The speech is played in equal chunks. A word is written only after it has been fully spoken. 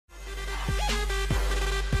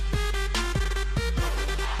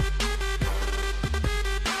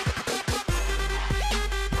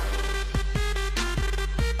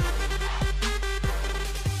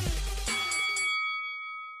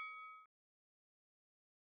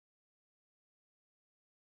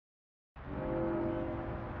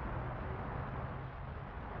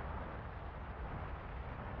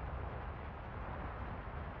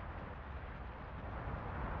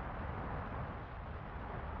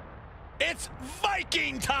It's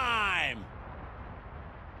Viking time!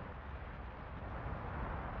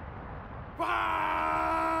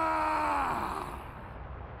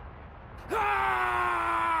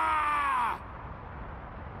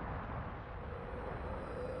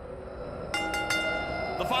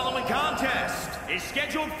 The following contest is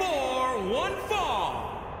scheduled for one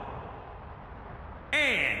fall.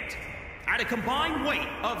 And at a combined weight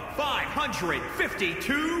of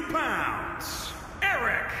 552 pounds,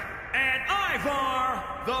 Eric and Ivar,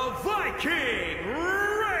 the Viking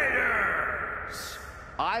Raiders.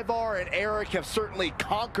 Ivar and Eric have certainly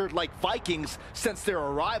conquered like Vikings since their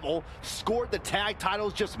arrival, scored the tag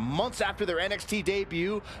titles just months after their NXT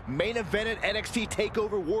debut, main evented NXT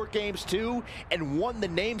TakeOver War Games 2, and won the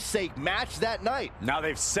namesake match that night. Now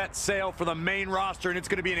they've set sail for the main roster, and it's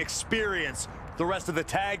going to be an experience the rest of the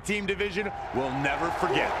tag team division will never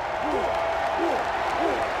forget.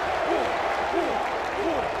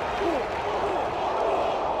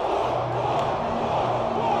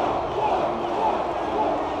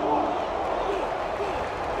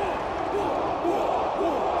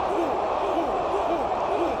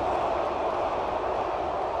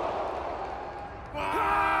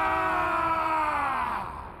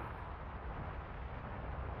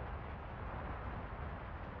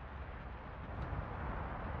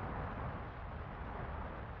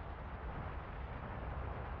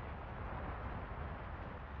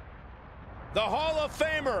 The Hall of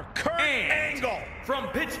Famer, Kurt Angle. From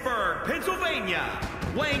Pittsburgh, Pennsylvania,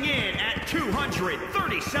 weighing in at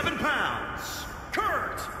 237 pounds,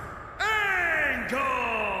 Kurt Angle.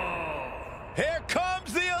 Here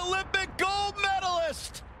comes the Olympic gold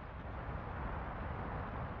medalist.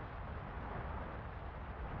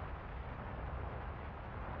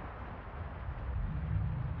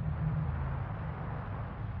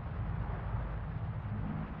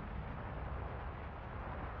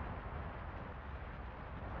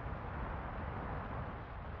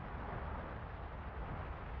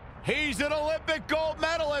 He's an Olympic gold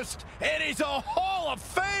medalist, and he's a Hall of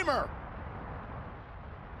Famer.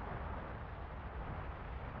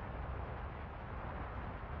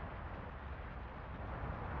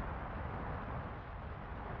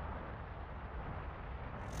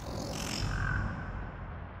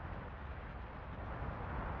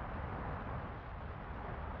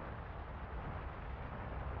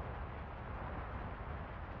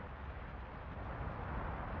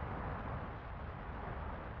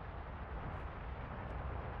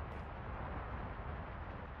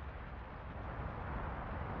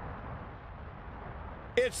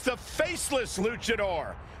 It's the faceless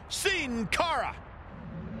luchador, Cara.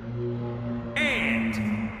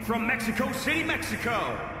 And from Mexico City,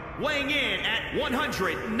 Mexico, weighing in at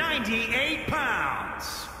 198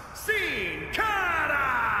 pounds, Cara.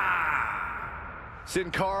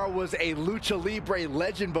 Sin Cara was a Lucha Libre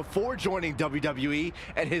legend before joining WWE,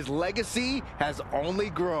 and his legacy has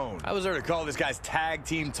only grown. I was there to call this guy's tag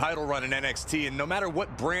team title run in NXT, and no matter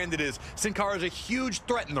what brand it is, Sin Cara is a huge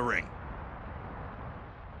threat in the ring.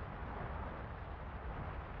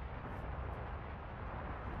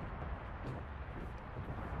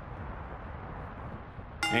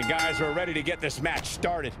 And guys, we're ready to get this match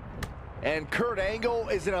started. And Kurt Angle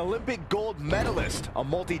is an Olympic gold medalist, a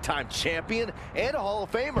multi-time champion, and a Hall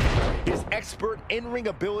of Famer. His expert in-ring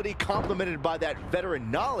ability, complemented by that veteran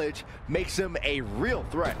knowledge, makes him a real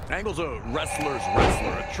threat. Angle's a wrestler's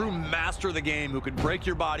wrestler, a true master of the game who can break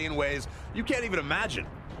your body in ways you can't even imagine.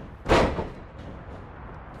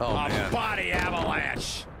 Oh, man. Body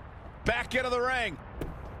avalanche. Back into the ring.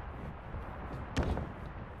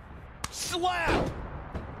 Slap.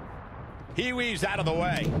 He weaves out of the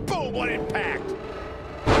way. Boom, what impact.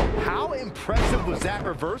 How impressive was that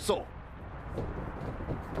reversal?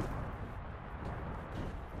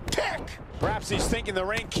 Kick. Perhaps he's thinking the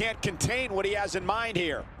ring can't contain what he has in mind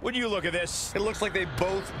here. Would you look at this? It looks like they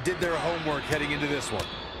both did their homework heading into this one.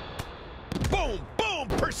 Boom, boom,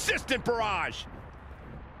 persistent barrage.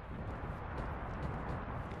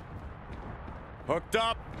 Hooked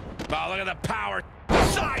up. Oh, look at the power.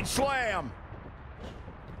 Side slam.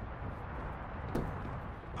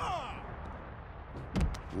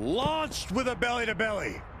 Launched with a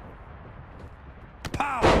belly-to-belly.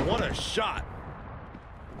 Pow, what a shot.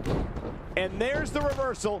 And there's the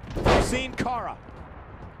reversal of Cara.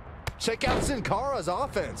 Check out Sin Cara's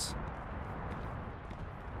offense.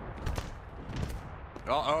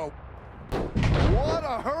 Uh-oh. What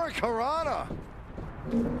a hurricanrana.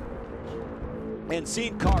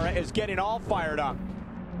 And Cara is getting all fired up.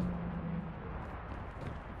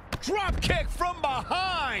 Drop kick from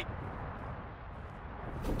behind.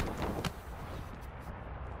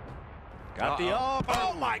 Got the arm.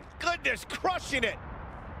 Oh, my goodness, crushing it.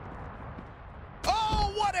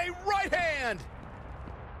 Oh, what a right hand.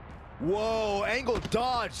 Whoa, angle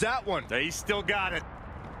dodge, that one. He still got it.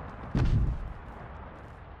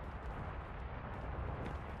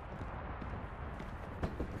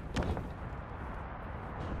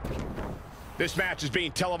 This match is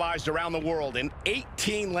being televised around the world in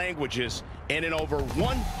 18 languages and in over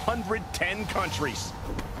 110 countries.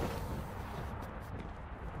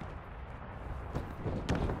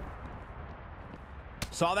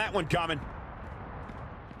 Saw that one coming.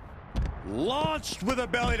 Launched with a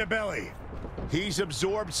belly-to-belly. He's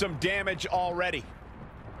absorbed some damage already.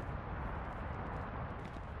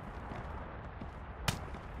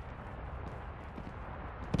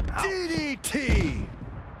 DDT.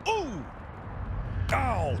 Ooh!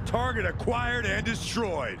 Oh, target acquired and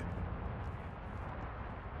destroyed.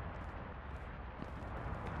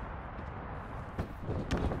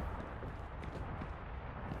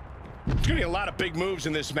 There's going to be a lot of big moves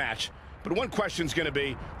in this match, but one question's going to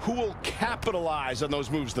be, who will capitalize on those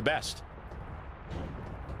moves the best?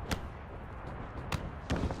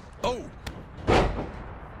 Oh!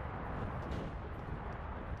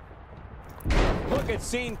 Look at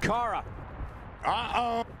Cara.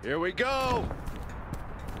 Uh-oh. Here we go.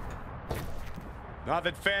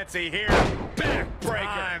 Nothing fancy here. Backbreaker.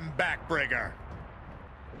 I'm backbreaker.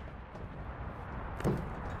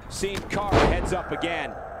 Cara heads up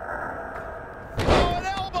again. Oh, an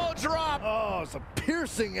elbow drop. Oh, it's a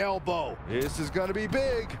piercing elbow. This is going to be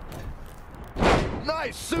big.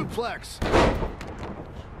 Nice suplex.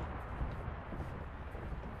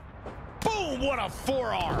 Boom, what a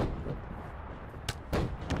forearm.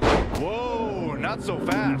 Whoa, not so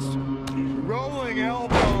fast. Rolling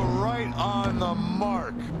elbow right on the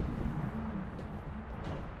mark.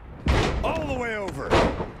 All the way over.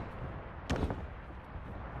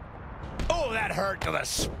 Oh, that hurt to the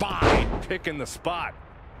spine. Picking the spot.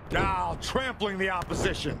 Now trampling the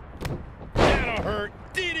opposition. That'll hurt.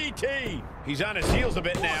 DDT. He's on his heels a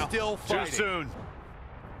bit now. Still fighting. Too soon.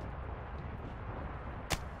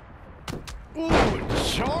 Ooh,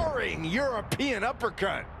 jarring European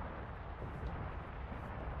uppercut.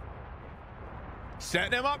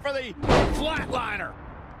 Setting him up for the flatliner.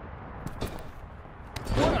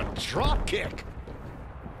 What a drop kick.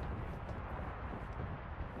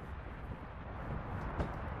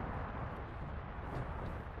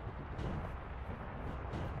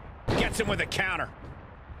 Gets him with a counter.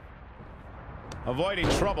 Avoiding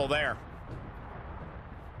trouble there.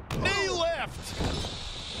 Knee lift.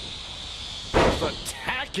 Just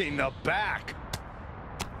attacking the back.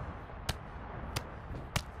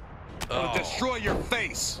 It'll destroy your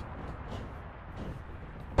face.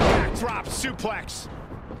 Backdrop suplex.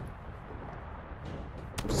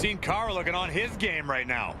 Seen Cara looking on his game right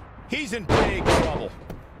now. He's in big trouble.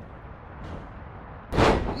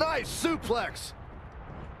 Nice suplex.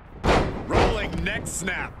 Rolling neck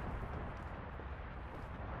snap.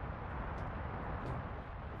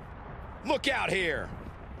 Look out here.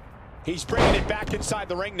 He's bringing it back inside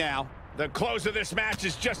the ring now. The close of this match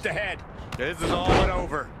is just ahead. This is all but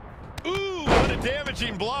over. Ooh, what a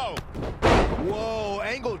damaging blow. Whoa,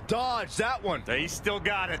 angle dodge, that one. He still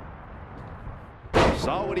got it.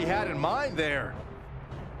 Saw what he had in mind there.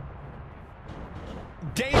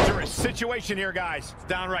 Dangerous situation here, guys. It's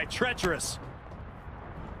downright treacherous.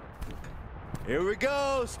 Here we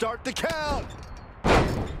go, start the count.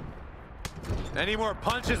 Any more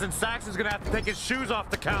punches and Saxon's gonna have to take his shoes off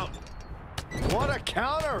the count. What a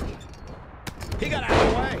counter. He got out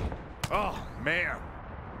of the way. Oh, man.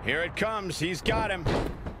 Here it comes. He's got him.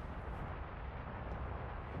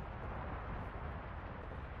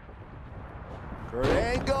 Kurt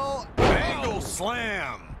Angle. Angle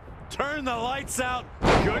slam. Turn the lights out.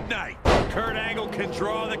 Good night. Kurt Angle can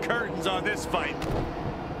draw the curtains on this fight.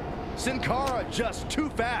 Sin Cara just too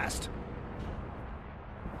fast.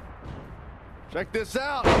 Check this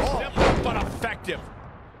out. Simple but effective.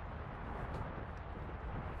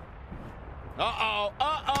 Uh-oh,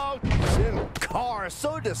 uh-oh. Sin Cara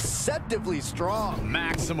so deceptively strong.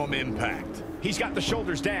 Maximum impact. He's got the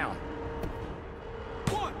shoulders down.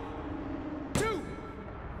 1, 2,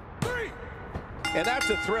 3. And that's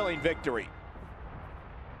a thrilling victory.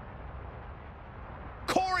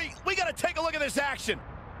 Corey, we got to take a look at this action.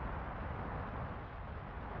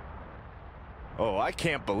 Oh, I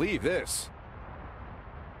can't believe this.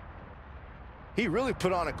 He really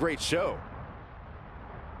put on a great show.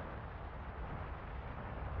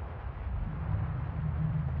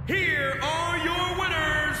 Here are your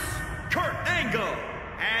winners, Kurt Angle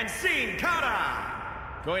and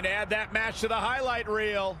Cara. Going to add that match to the highlight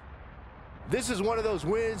reel. This is one of those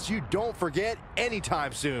wins you don't forget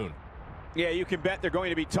anytime soon. Yeah, you can bet they're going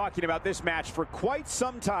to be talking about this match for quite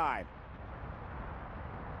some time.